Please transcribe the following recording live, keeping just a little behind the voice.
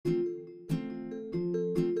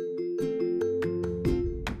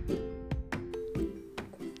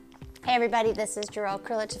Hey everybody, this is Jarrell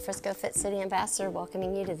Krilich, the Frisco Fit City Ambassador,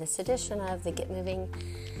 welcoming you to this edition of the Get Moving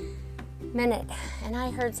Minute. And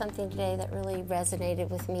I heard something today that really resonated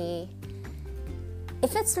with me.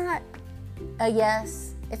 If it's not a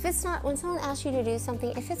yes, if it's not, when someone asks you to do something,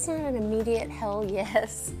 if it's not an immediate hell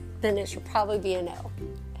yes, then it should probably be a no.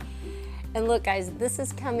 And look guys, this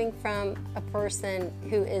is coming from a person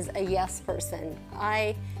who is a yes person.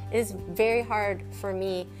 It is very hard for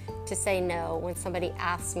me to say no when somebody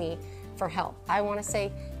asks me for help. I want to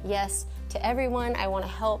say yes to everyone. I want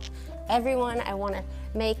to help everyone. I want to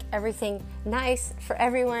make everything nice for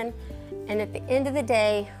everyone. And at the end of the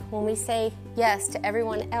day, when we say yes to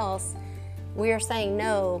everyone else, we are saying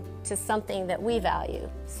no to something that we value.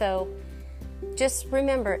 So just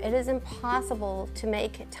remember, it is impossible to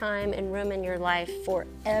make time and room in your life for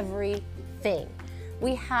everything.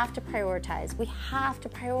 We have to prioritize. We have to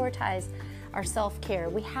prioritize our self-care.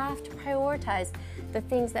 We have to prioritize the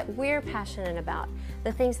things that we're passionate about,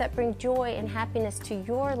 the things that bring joy and happiness to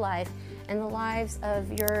your life and the lives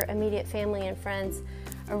of your immediate family and friends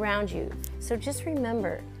around you. So just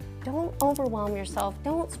remember, don't overwhelm yourself.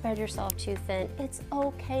 Don't spread yourself too thin. It's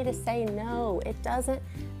okay to say no. It doesn't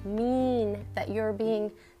mean that you're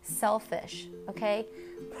being selfish, okay?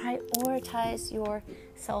 Prioritize your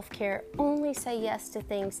self-care. Only say yes to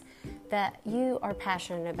things that you are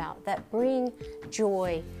passionate about, that bring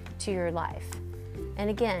joy to your life. And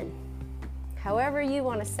again, however you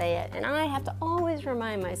want to say it, and I have to always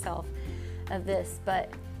remind myself of this,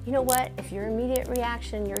 but you know what? If your immediate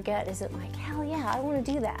reaction, your gut isn't like, hell yeah, I want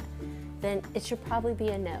to do that, then it should probably be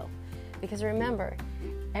a no. Because remember,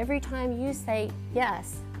 every time you say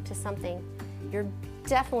yes to something, you're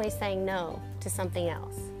definitely saying no to something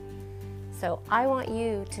else. So I want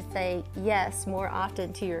you to say yes more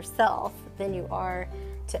often to yourself than you are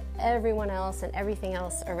to everyone else and everything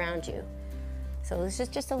else around you. So this is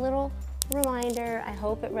just a little reminder. I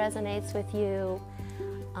hope it resonates with you.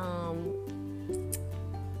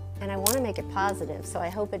 And I want to make it positive, so I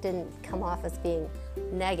hope it didn't come off as being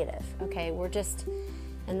negative. Okay, we're just,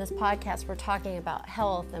 in this podcast, we're talking about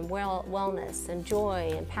health and wellness and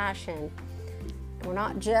joy and passion. We're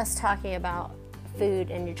not just talking about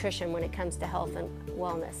food and nutrition when it comes to health and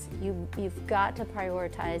wellness. You've got to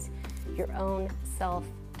prioritize your own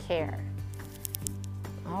self-care.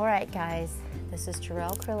 All right, guys, this is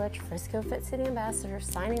Jarrell Krilich, Frisco Fit City Ambassador,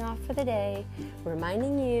 signing off for the day,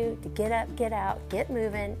 reminding you to get up, get out, get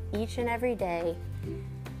moving each and every day.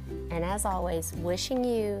 And as always, wishing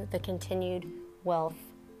you the continued wealth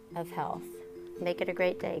of health. Make it a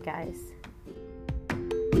great day, guys.